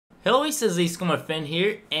Hello, it's my friend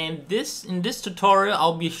here, and in this tutorial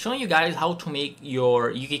I'll be showing you guys how to make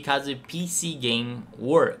your Yukikaze PC game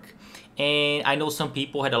work. And I know some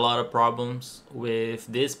people had a lot of problems with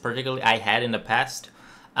this, particularly I had in the past.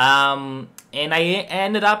 And I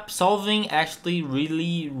ended up solving actually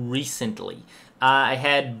really recently. I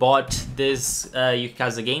had bought this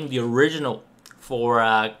Yukikaze game, the original,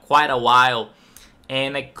 for quite a while.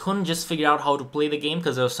 And I couldn't just figure out how to play the game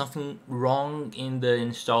because there was something wrong in the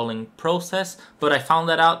installing process. But I found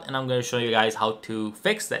that out, and I'm going to show you guys how to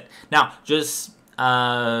fix that. Now, just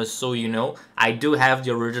so you know, I do have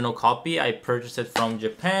the original copy. I purchased it from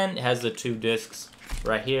Japan. It has the 2 discs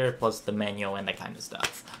right here, plus the manual and that kind of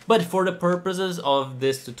stuff. But for the purposes of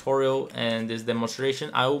this tutorial and this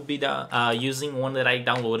demonstration, I will be using one that I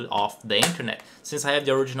downloaded off the internet. Since I have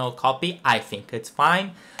the original copy, I think it's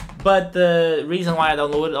fine. But the reason why I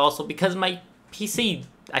downloaded it also because my PC,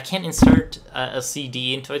 I can't insert a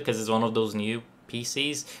CD into it because it's one of those new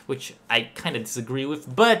PCs, which I kind of disagree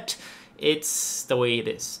with, but it's the way it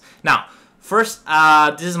is. Now, first,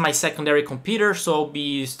 this is my secondary computer, so I'll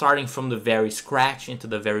be starting from the very scratch into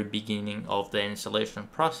the very beginning of the installation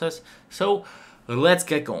process. So let's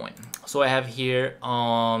get going. So I have here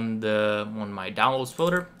on my downloads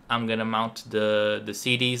folder, I'm gonna mount the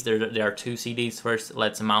CDs. There are 2 CDs. First,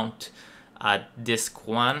 let's mount disc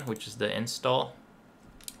 1, which is the install.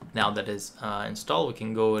 Now that is installed, we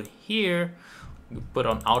can go here, put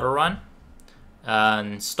on auto run,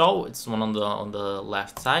 install. It's one on the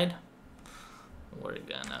left side. We're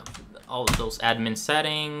gonna put all of those admin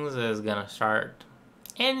settings is gonna start,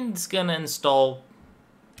 and it's gonna install.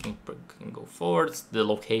 You can go forward, the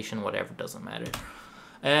location, whatever, doesn't matter.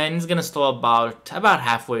 And it's gonna install about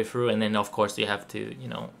halfway through, and then of course you have to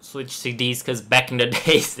switch CDs because back in the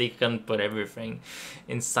days they couldn't put everything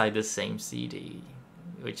inside the same CD,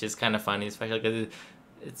 which is kind of funny, especially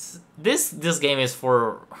because this game is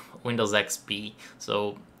for Windows XP,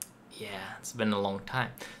 so. Yeah, it's been a long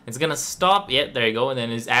time. It's gonna stop. Yeah, there you go. And then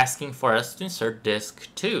it's asking for us to insert disk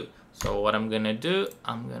 2. So what I'm gonna do,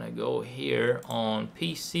 I'm gonna go here on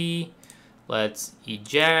PC. Let's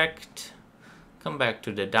eject. Come back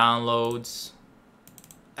to the downloads.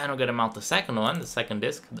 And I'm gonna mount the second one, the second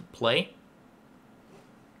disk, the play.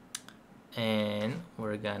 And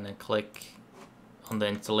we're gonna click on the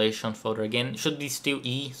installation folder again. It should be still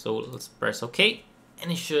E, so let's press OK.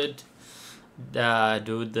 And it should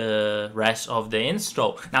do the rest of the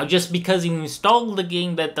install. Now, just because you install the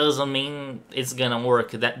game, that doesn't mean it's gonna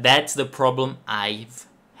work. That's the problem I've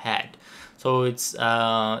had. So it's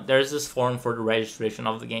there's this form for the registration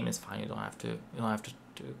of the game. It's fine. You don't have to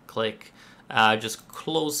click. Just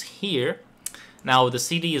close here. Now the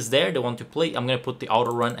CD is there. The one to play. I'm gonna put the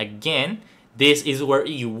auto run again. This is where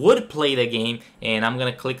you would play the game, and I'm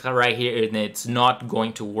gonna click right here, and it's not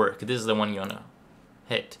going to work. This is the one you wanna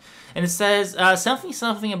hit. And it says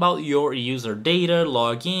something about your user data,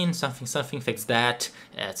 log in, something, fix that.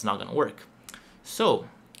 It's not gonna work. So,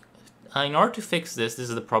 in order to fix this is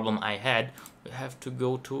the problem I had. We have to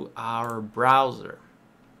go to our browser.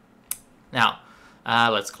 Now,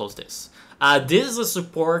 let's close this. This is a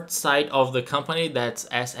support site of the company that's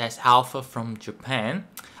SS Alpha from Japan.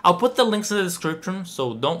 I'll put the links in the description,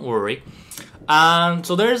 so don't worry.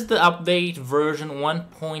 So there's the update version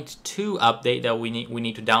 1.2 update that we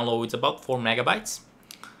need to download. It's about 4 megabytes.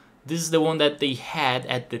 This is the one that they had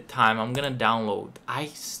at the time. I'm gonna download. I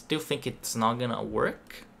still think it's not gonna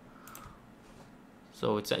work.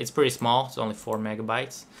 So it's pretty small. It's only 4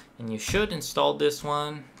 megabytes, and you should install this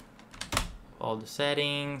one. All the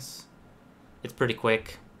settings. It's pretty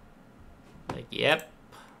quick. Like yep,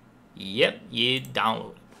 you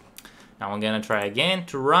download it. Now I'm gonna try again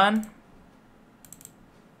to run.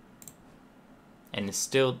 And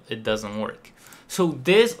it doesn't work. So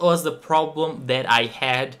this was the problem that I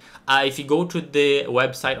had. If you go to the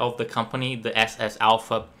website of the company, the SS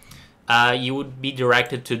Alpha, you would be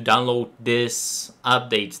directed to download this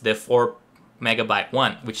update, the 4 megabyte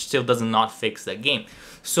one, which still does not fix the game.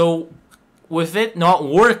 So with it not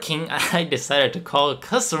working, I decided to call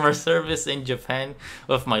customer service in Japan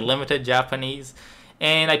with my limited Japanese,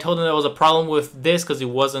 and I told them there was a problem with this because it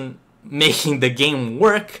wasn't making the game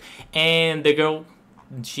work, and the girl,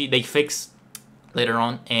 they fixed later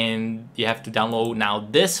on, and you have to download now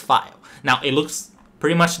this file. Now it looks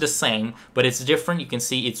pretty much the same, but it's different. You can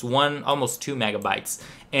see it's almost 2 megabytes,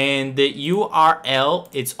 and the URL,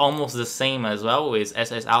 it's almost the same as well. It's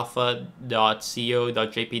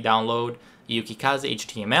ssalpha.co.jp download Yukikaze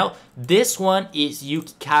HTML. This one is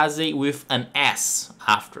Yukikaze with an S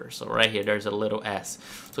after. So right here, there's a little S.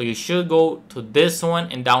 So you should go to this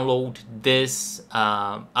one and download this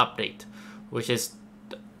update, which is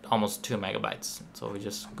almost 2 megabytes. So we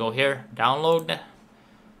just go here, download.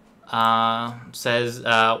 Says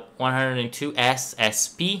 102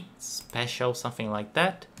 SSP, special, something like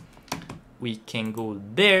that. We can go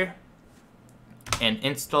there and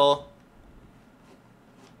install.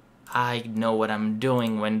 I know what I'm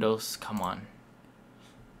doing, Windows, come on.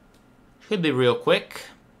 Should be real quick.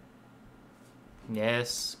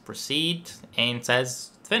 Yes, proceed, and it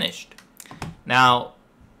says finished. Now,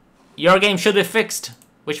 your game should be fixed,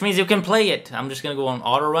 which means you can play it. I'm just gonna go on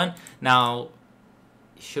auto run. Now,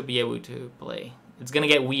 you should be able to play. It's gonna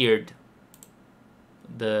get weird,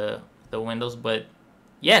 the Windows, but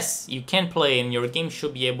yes, you can play, and your game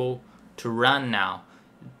should be able to run now.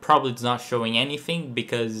 Probably it's not showing anything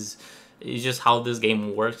because it's just how this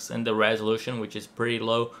game works and the resolution, which is pretty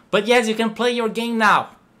low. But yes, you can play your game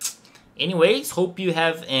now. Anyways, hope you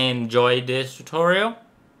have enjoyed this tutorial.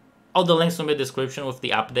 All the links in the description with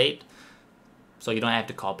the update, so you don't have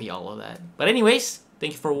to copy all of that. But anyways,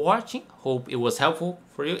 thank you for watching. Hope it was helpful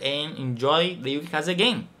for you, and enjoy the Yukikaze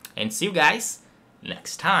game. And see you guys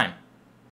next time.